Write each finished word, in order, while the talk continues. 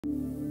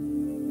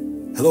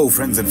Hello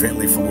friends and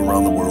family from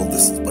around the world,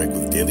 this is Mike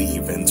with Daily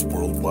Events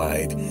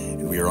Worldwide,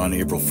 and we are on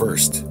April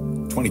 1st,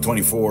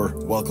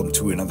 2024. Welcome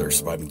to another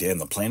Surviving Day on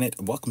the Planet,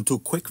 and welcome to a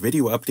quick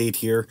video update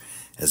here,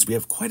 as we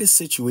have quite a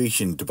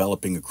situation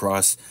developing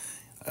across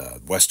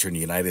western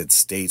United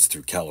States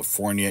through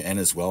California, and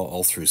as well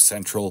all through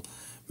central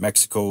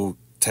Mexico,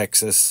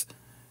 Texas,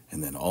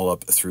 and then all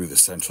up through the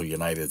central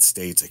United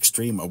States.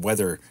 Extreme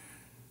weather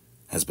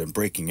has been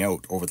breaking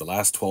out over the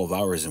last 12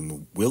 hours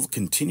and will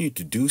continue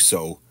to do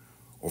so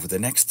over the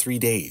next 3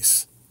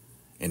 days,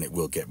 and it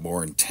will get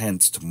more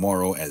intense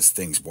tomorrow as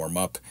things warm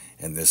up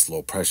and this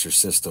low pressure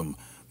system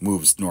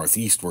moves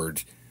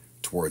northeastward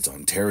towards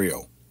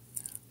Ontario.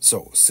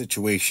 So,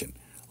 situation: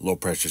 low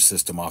pressure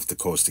system off the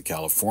coast of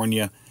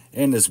California,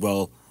 and as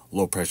well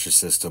low pressure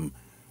system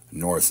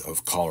north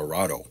of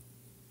Colorado.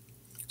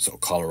 So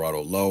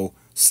Colorado low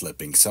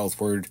slipping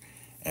southward,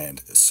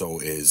 and so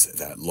is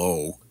that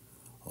low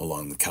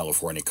along the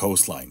California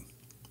coastline.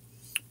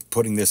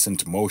 Putting this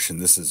into motion,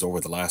 this is over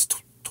the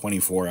last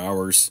 24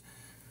 hours.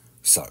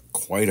 We saw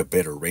quite a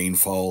bit of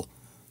rainfall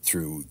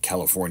through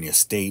California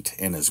state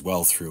and as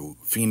well through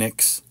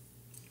Phoenix,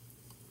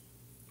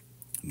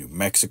 New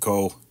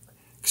Mexico.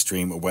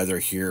 Extreme weather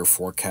here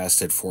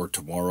forecasted for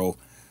tomorrow,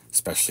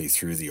 especially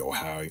through the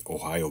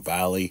Ohio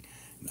Valley,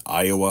 and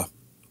Iowa,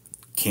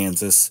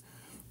 Kansas,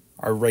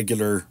 our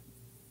regular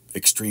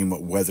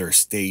extreme weather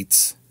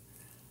states.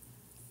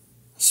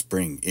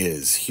 Spring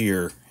is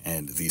here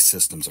and these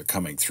systems are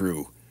coming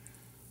through.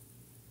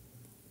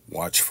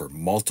 Watch for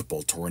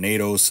multiple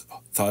tornadoes.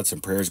 Thoughts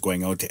and prayers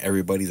going out to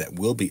everybody that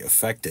will be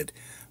affected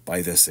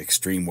by this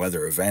extreme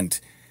weather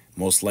event,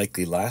 most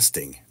likely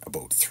lasting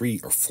about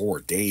 3 or 4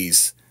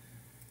 days.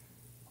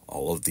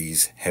 All of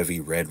these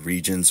heavy red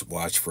regions,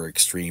 watch for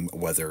extreme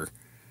weather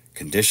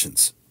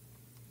conditions.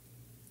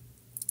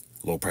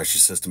 Low pressure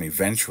system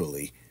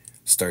eventually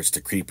starts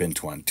to creep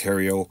into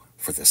Ontario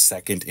for the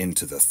 2nd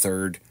into the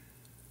 3rd.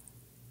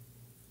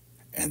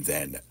 And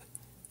then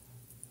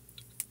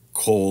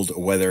cold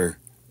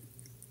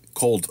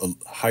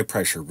high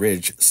pressure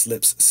ridge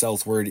slips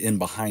southward in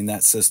behind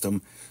that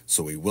system,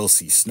 so we will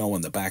see snow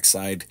on the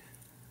backside.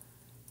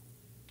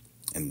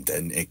 And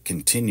then it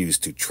continues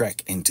to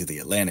trek into the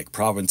Atlantic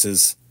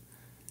provinces,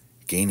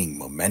 gaining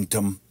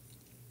momentum.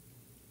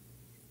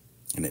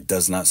 And it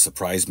does not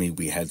surprise me,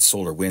 we had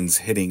solar winds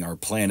hitting our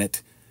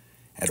planet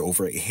at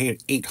over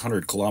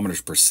 800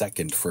 kilometers per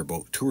second for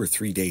about 2 or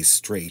 3 days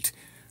straight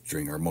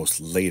during our most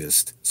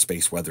latest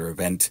space weather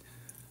event.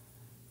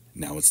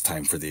 Now it's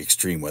time for the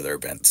extreme weather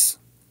events.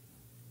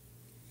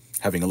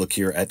 Having a look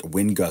here at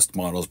wind gust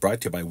models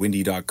brought to you by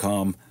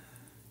windy.com,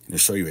 and to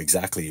show you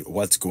exactly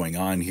what's going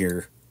on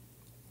here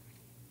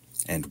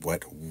and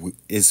what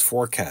is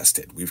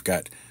forecasted. We've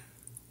got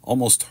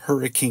almost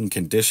hurricane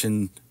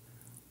condition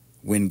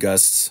wind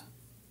gusts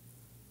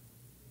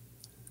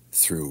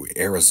through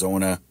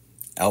Arizona,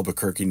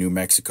 Albuquerque, New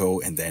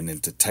Mexico, and then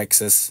into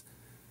Texas.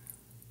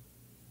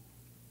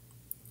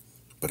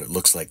 But it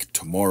looks like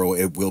tomorrow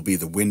it will be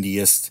the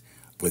windiest,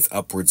 with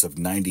upwards of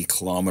 90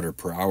 kilometer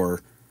per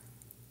hour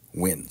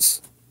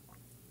winds.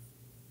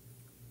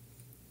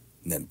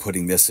 And then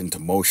putting this into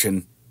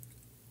motion,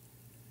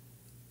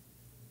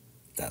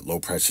 that low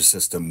pressure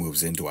system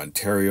moves into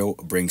Ontario,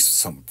 brings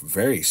some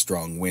very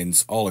strong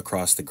winds all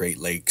across the Great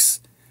Lakes.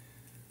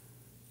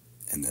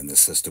 And then the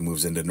system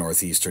moves into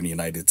northeastern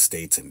United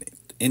States and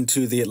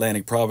into the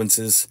Atlantic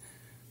provinces.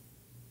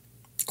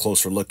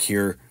 Closer look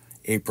here,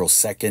 April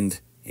 2nd,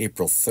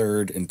 April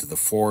 3rd into the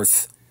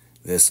 4th,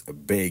 this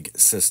big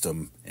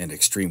system and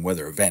extreme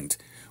weather event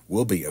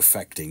will be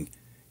affecting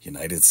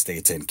United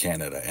States and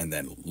Canada. And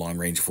then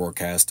long-range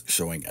forecast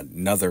showing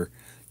another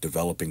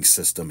developing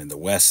system in the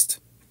west,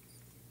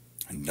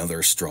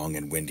 another strong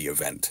and windy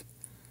event.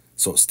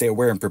 So stay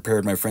aware and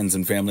prepared, my friends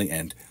and family,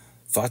 and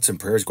thoughts and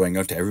prayers going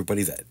out to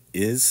everybody that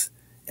is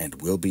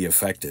and will be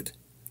affected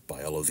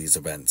by all of these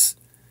events.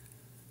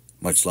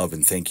 Much love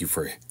and thank you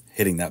for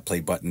hitting that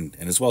play button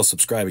and as well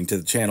subscribing to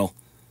the channel.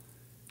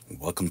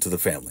 Welcome to the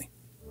family.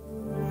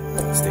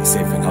 Stay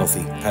safe and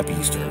healthy. Happy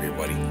Easter,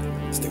 everybody.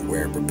 Stay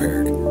aware and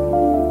prepared.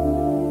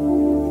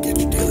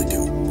 Get your daily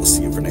due. We'll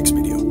see you for next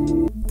video.